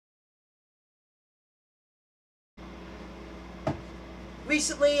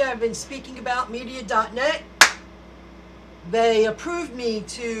Recently, I've been speaking about media.net. They approved me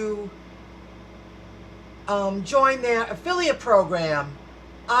to join their affiliate program.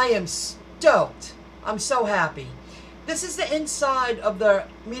 I am stoked. I'm so happy. This is the inside of the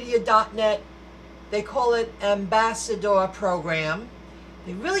media.net. They call it Ambassador program.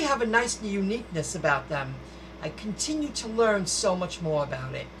 They really have a nice uniqueness about them. I continue to learn so much more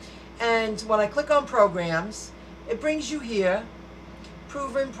about it. And when I click on programs, it brings you here.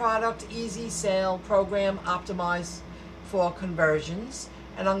 Proven product, easy sale program, optimized for conversions.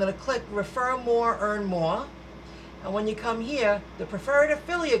 And I'm going to click Refer More, Earn More. And when you come here, the Preferred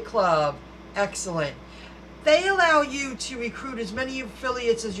Affiliate Club, excellent. They allow you to recruit as many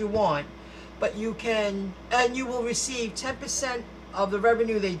affiliates as you want, but you can, and you will receive 10% of the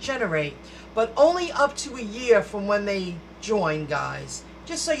revenue they generate, but only up to a year from when they join, guys.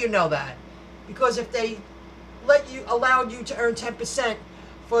 Just so you know that. Because if they allowed you to earn 10%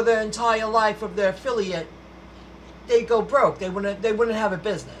 for the entire life of their affiliate, they go broke. They wouldn't have a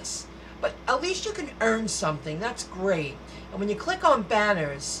business. But at least you can earn something. That's great. And when you click on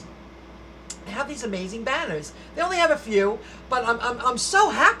banners, they have these amazing banners. They only have a few, but I'm so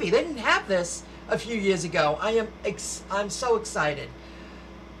happy. They didn't have this a few years ago. I'm so excited.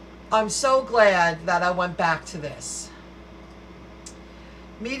 I'm so glad that I went back to this.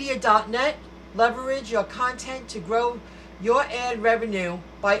 Media.net, leverage your content to grow your ad revenue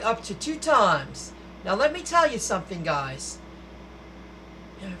by up to 2 times. Now let me tell you something, guys.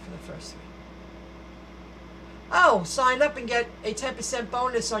 Yeah, for the first 3. Oh, sign up and get a 10%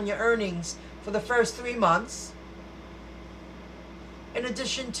 bonus on your earnings for the first 3 months. In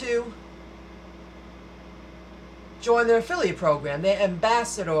addition to join their affiliate program, their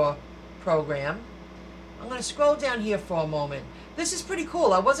ambassador program. I'm going to scroll down here for a moment. This is pretty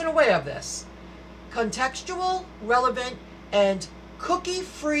cool. I wasn't aware of this. Contextual, relevant, and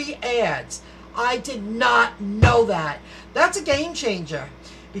cookie-free ads. I did not know that. That's a game changer.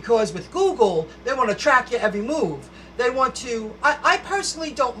 Because with Google, they want to track your every move. They want to, I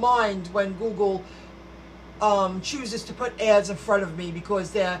personally don't mind when Google chooses to put ads in front of me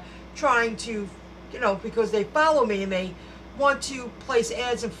because they're trying to, because they follow me and they want to place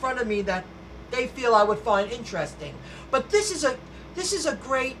ads in front of me that they feel I would find interesting. But this is a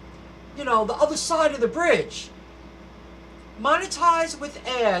great, the other side of the bridge. Monetize with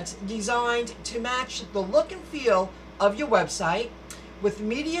ads designed to match the look and feel of your website. With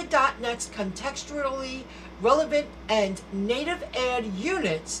media.net's contextually relevant and native ad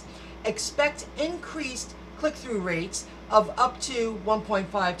units, expect increased click-through rates of up to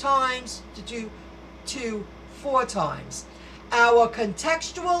 1.5 times to 4 times. Our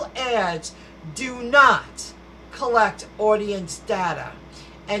contextual ads do not collect audience data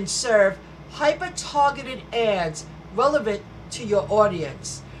and serve hyper-targeted ads relevant to your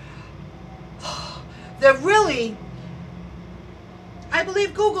audience. They're really, I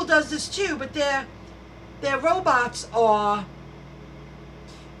believe Google does this too, but their robots are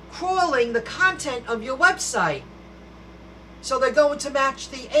crawling the content of your website. So they're going to match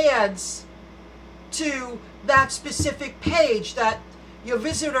the ads to that specific page that your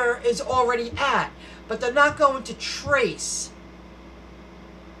visitor is already at. But they're not going to trace.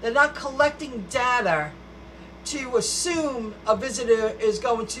 They're not collecting data to assume a visitor is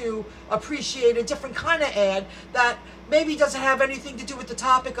going to appreciate a different kind of ad that maybe doesn't have anything to do with the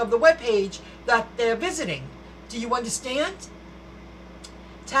topic of the web page that they're visiting. Do you understand?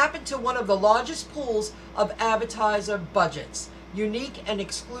 Tap into one of the largest pools of advertiser budgets. Unique and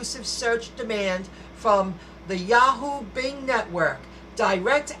exclusive search demand from the Yahoo Bing network,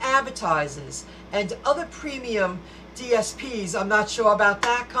 direct advertisers, and other premium DSPs, I'm not sure about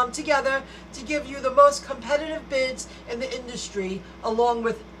that, come together to give you the most competitive bids in the industry along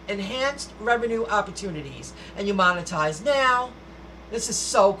with enhanced revenue opportunities. And you monetize now. This is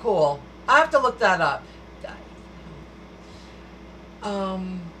so cool. I have to look that up.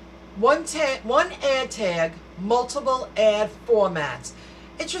 One ad tag, multiple ad formats.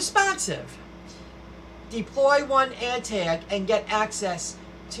 It's responsive. Deploy one ad tag and get access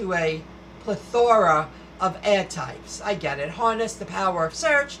to a plethora of ad types. I get it. Harness the power of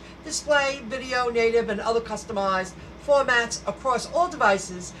search, display, video, native, and other customized formats across all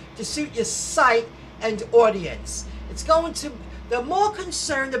devices to suit your site and audience. They're more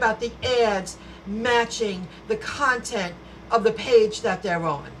concerned about the ads matching the content of the page that they're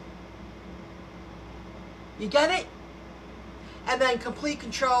on. You get it? And then complete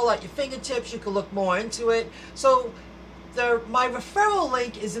control at your fingertips. You can look more into it. So my referral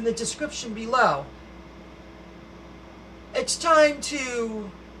link is in the description below. It's time to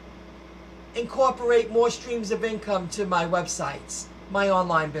incorporate more streams of income to my websites. my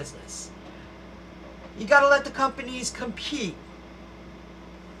online business. You got to let the companies compete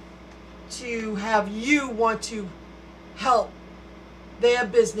to have you want to help their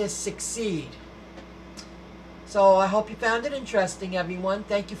business succeed. So I hope you found it interesting, everyone.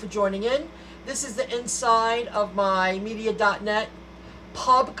 Thank you for joining in. This is the inside of my Media.net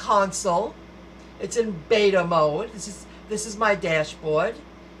pub console. It's in beta mode. This is my dashboard.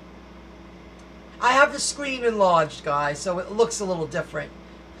 I have the screen enlarged, guys, so it looks a little different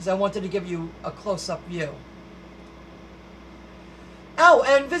because I wanted to give you a close-up view. Oh,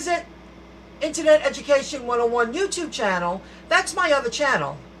 and visit Internet Education 101 YouTube channel. That's my other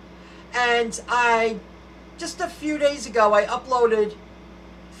channel. And just a few days ago, I uploaded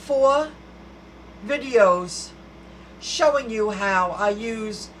 4 videos showing you how I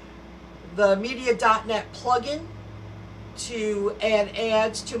use the Media.net plugin to add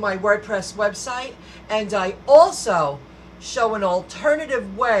ads to my WordPress website, and I also show an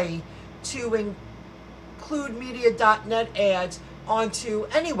alternative way to include Media.net ads onto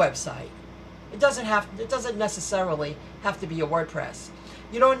any website. It doesn't necessarily have to be a WordPress.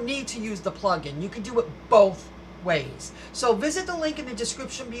 You don't need to use the plugin. You can do it both ways. So visit the link in the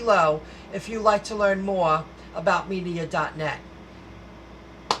description below if you'd like to learn more about Media.net.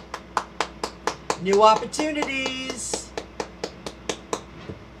 New opportunities.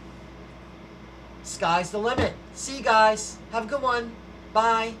 Sky's the limit. See you guys. Have a good one.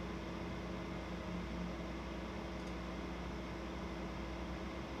 Bye.